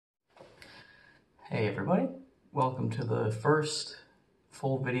Hey everybody, welcome to the first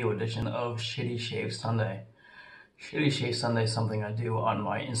full video edition of Shitty Shave Sunday. Shitty Shave Sunday is something I do on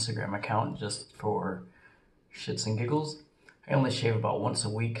my Instagram account just for shits and giggles. I only shave about once a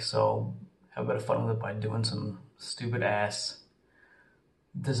week, so have a bit of fun with it by doing some stupid ass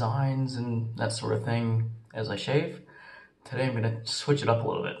designs and that sort of thing as I shave. Today I'm going to switch it up a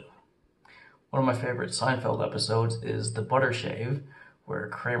little bit. One of my favorite Seinfeld episodes is the butter shave, where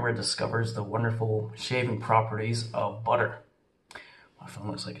Kramer discovers the wonderful shaving properties of butter. My phone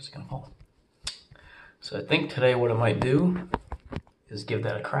looks like it's gonna fall. So I think today what I might do is give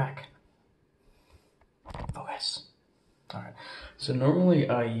that a crack. Focus. Alright, so normally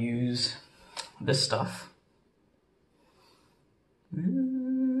I use this stuff,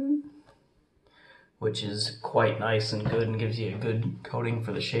 which is quite nice and good and gives you a good coating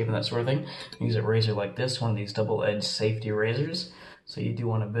for the shave and that sort of thing. Use a razor like this, one of these double-edged safety razors. So you do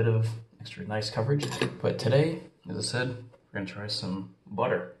want a bit of extra nice coverage. But today, as I said, we're gonna try some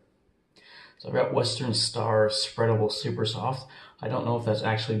butter. So I've got Western Star Spreadable Super Soft. I don't know if that's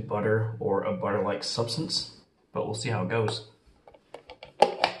actually butter or a butter-like substance, but we'll see how it goes.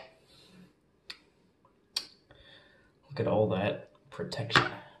 Look at all that protection.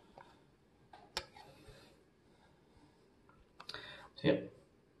 So yep,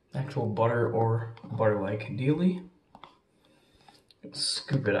 actual butter or butter-like dealy.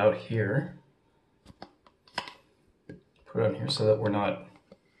 Scoop it out here. Put it on here so that we're not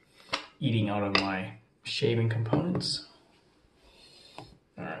eating out of my shaving components.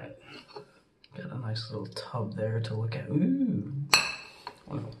 Alright, got a nice little tub there to look at. Ooh,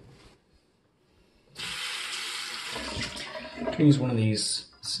 wonderful. I'm gonna use one of these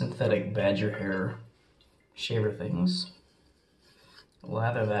synthetic badger hair shaver things.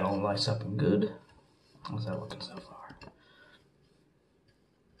 Lather that all nice up and good. How's that looking so far?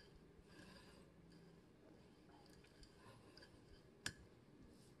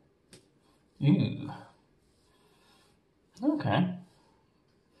 Ooh. Okay.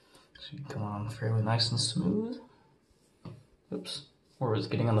 So you come on fairly nice and smooth. Oops. More is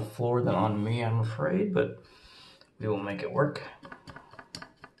getting on the floor than on me, I'm afraid, but we will make it work.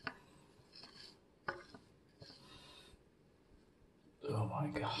 Oh my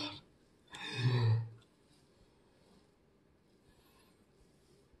god.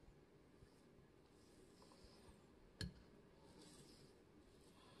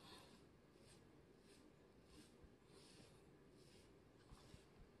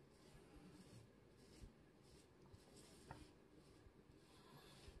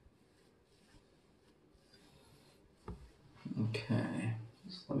 Okay,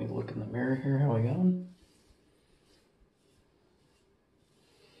 just let me look in the mirror here. How we going?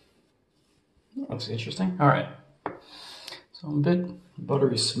 Looks interesting. All right, so I'm a bit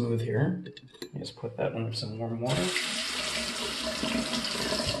buttery smooth here. Just put that under some warm water.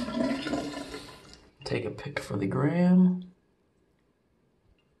 Take a pick for the gram.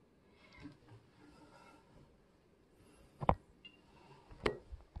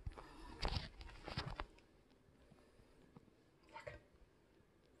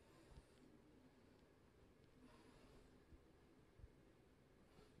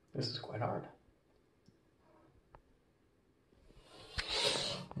 This is quite hard.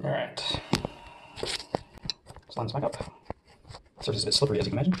 All right. Let's line this back up. Surface is a bit slippery, as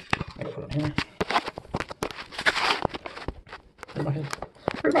you can imagine. I'm gonna put it on here. Where's my head?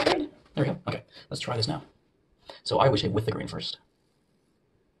 Where's my head? There we go. Okay, let's try this now. So I would shave with the grain first.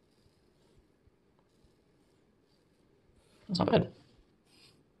 That's not bad.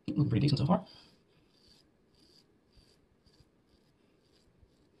 Looking pretty decent so far.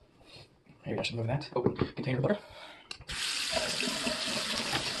 Maybe I should move that open container of butter.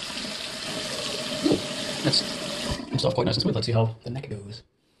 That's comes off quite nice and smooth. Let's see how the neck goes.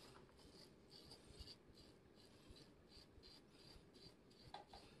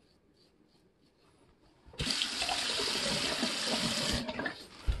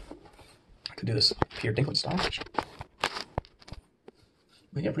 I could do this Peter Dinklage style.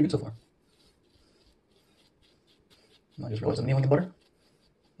 But yeah, pretty good so far. I just realized I'm kneeling in butter,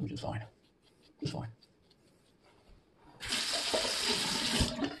 which is fine. It's fine.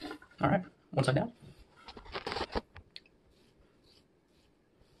 All right, one side down.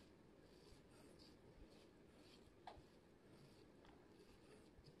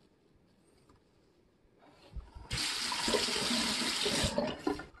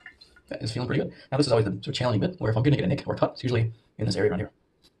 That is feeling pretty good. Now this is always the sort of challenging bit, where if I'm gonna get a nick or a cut, it's usually in this area around here.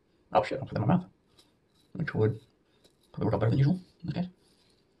 Oh shit, I'll put that in my mouth. Which would probably work out better than usual in this case.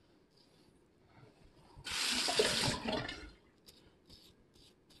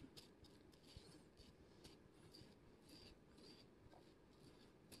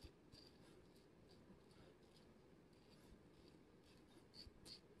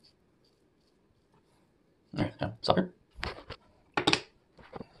 Alright, now, sucker. Can't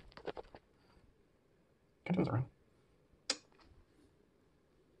do this right.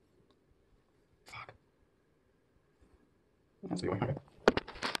 Fuck. That's the way. Okay.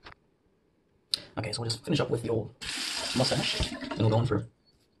 Okay, so we'll just finish up with the old mustache, and we'll go in for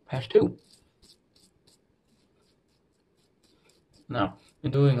hash 2. Now, in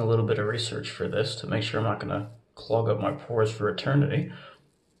doing a little bit of research for this to make sure I'm not going to clog up my pores for eternity,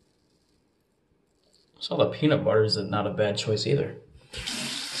 so the peanut butter is not a bad choice either.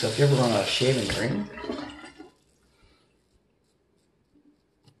 So if you ever run out of shaving cream,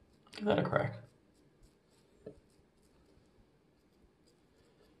 give that a crack.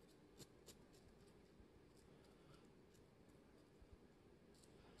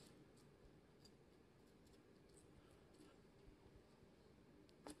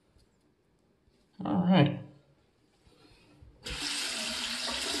 All right.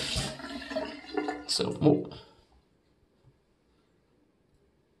 So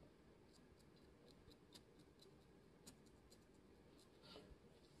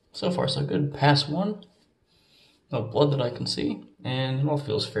far so good. Pass 1. No blood that I can see, and it all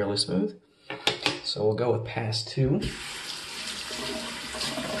feels fairly smooth. So we'll go with pass 2,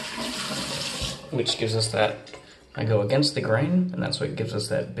 which gives us that, I go against the grain, and that's what gives us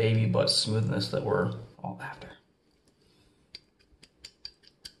that baby butt smoothness that we're all after.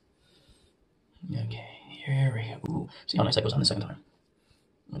 Okay, here we go. Ooh, see how nice that goes on the second time.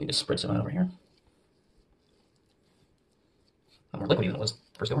 I need to spread some over here. A little more liquidy than it was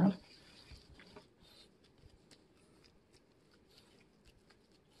first go around.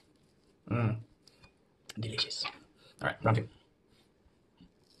 Delicious. All right, round 2.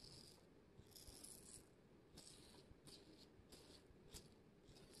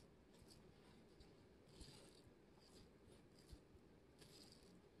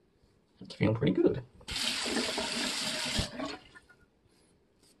 It's feeling pretty good.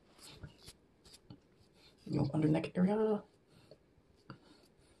 Your under neck area. Oh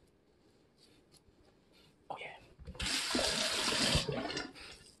yeah.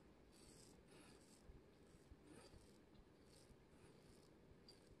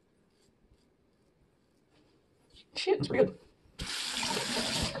 Shit, that's pretty good.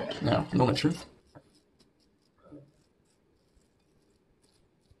 Now, moment of truth.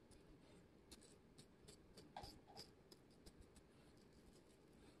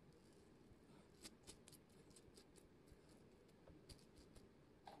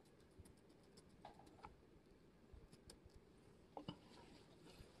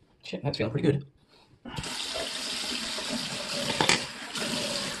 Shit, that's feeling pretty good.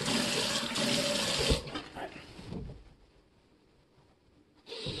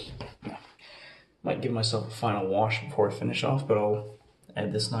 Might give myself a final wash before I finish off, but I'll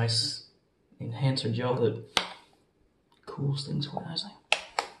add this nice enhancer gel that cools things quite nicely.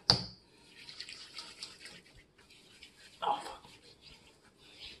 Oh, fuck.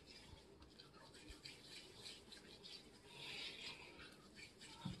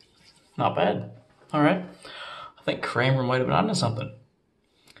 Not bad. All right. I think Kramer might have been onto something.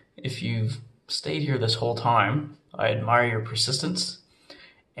 If you've stayed here this whole time, I admire your persistence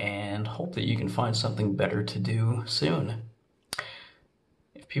and hope that you can find something better to do soon.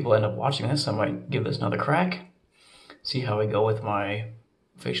 If people end up watching this, I might give this another crack, see how I go with my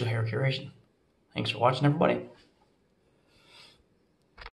facial hair curation. Thanks for watching, everybody.